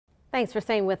Thanks for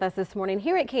staying with us this morning.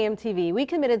 Here at KMTV, we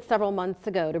committed several months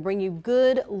ago to bring you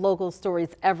good local stories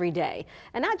every day.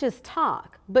 And not just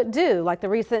talk, but do, like the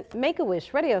recent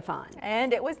Make-A-Wish Radiothon.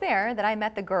 And it was there that I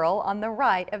met the girl on the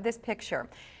right of this picture.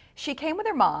 She came with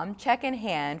her mom, check in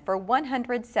hand, for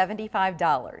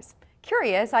 $175.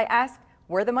 Curious, I asked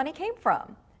where the money came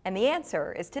from. And the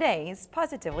answer is today's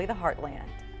Positively the Heartland.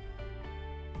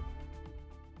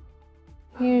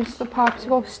 Use the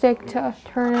popsicle stick to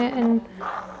turn it and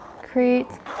create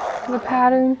the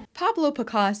pattern. Pablo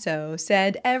Picasso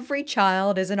said every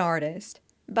child is an artist,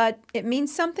 but it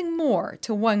means something more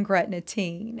to one Gretna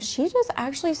teen. She just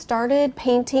actually started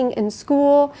painting in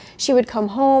school. She would come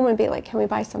home and be like, can we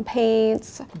buy some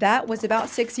paints? That was about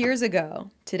 6 years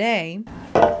ago. Today,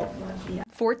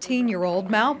 14-year-old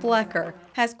Mal Blecker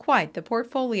has quite the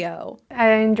portfolio. I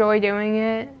enjoy doing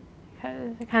it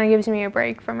because it kind of gives me a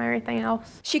break from everything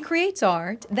else. She creates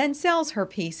art, then sells her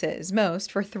pieces,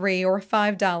 most for $3 or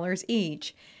 $5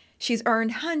 each. She's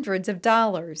earned hundreds of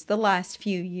dollars the last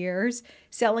few years,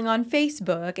 selling on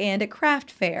Facebook and at craft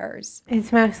fairs.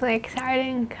 It's mostly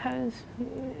exciting because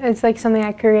it's like something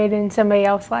I created and somebody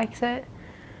else likes it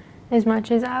as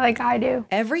much as I do.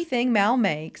 Everything Mal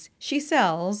makes, she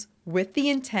sells with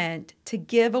the intent to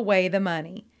give away the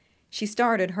money. She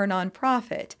started her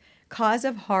nonprofit, Cause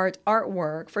of Heart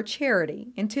Artwork for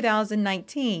Charity, in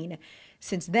 2019.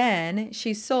 Since then,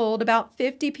 she's sold about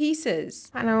 50 pieces.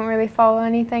 I don't really follow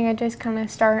anything. I just kind of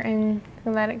start and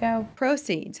let it go.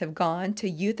 Proceeds have gone to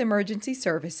Youth Emergency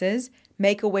Services,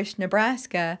 Make-A-Wish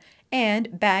Nebraska,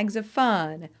 and Bags of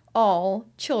Fun, all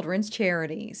children's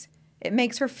charities. It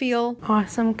makes her feel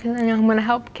awesome because I know I'm going to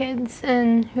help kids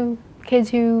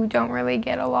kids who don't really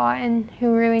get a lot and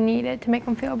who really need it to make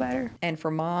them feel better. And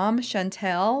for Mom,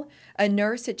 Chantel, a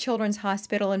nurse at Children's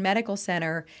Hospital and Medical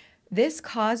Center, this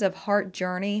Cause of Heart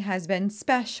journey has been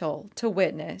special to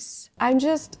witness. I'm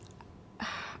just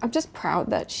proud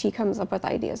that she comes up with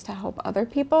ideas to help other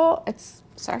people. It's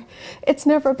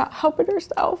never about helping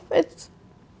herself.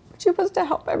 She wants to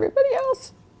help everybody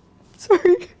else.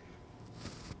 Sorry.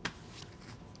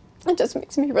 It just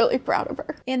makes me really proud of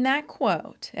her. In that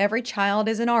quote, every child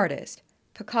is an artist,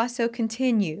 Picasso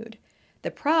continued, the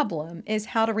problem is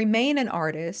how to remain an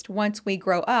artist once we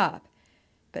grow up.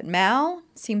 But Mal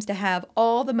seems to have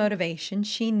all the motivation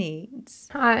she needs.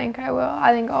 I think I will.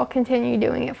 I think I'll continue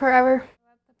doing it forever.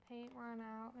 Let the paint run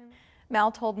out.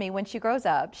 Mal told me when she grows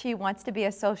up, she wants to be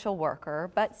a social worker,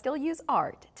 but still use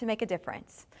art to make a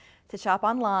difference. To shop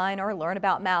online or learn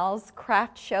about Mal's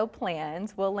craft show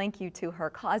plans, we'll link you to her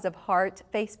Cause of Heart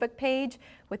Facebook page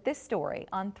with this story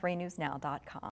on 3newsnow.com.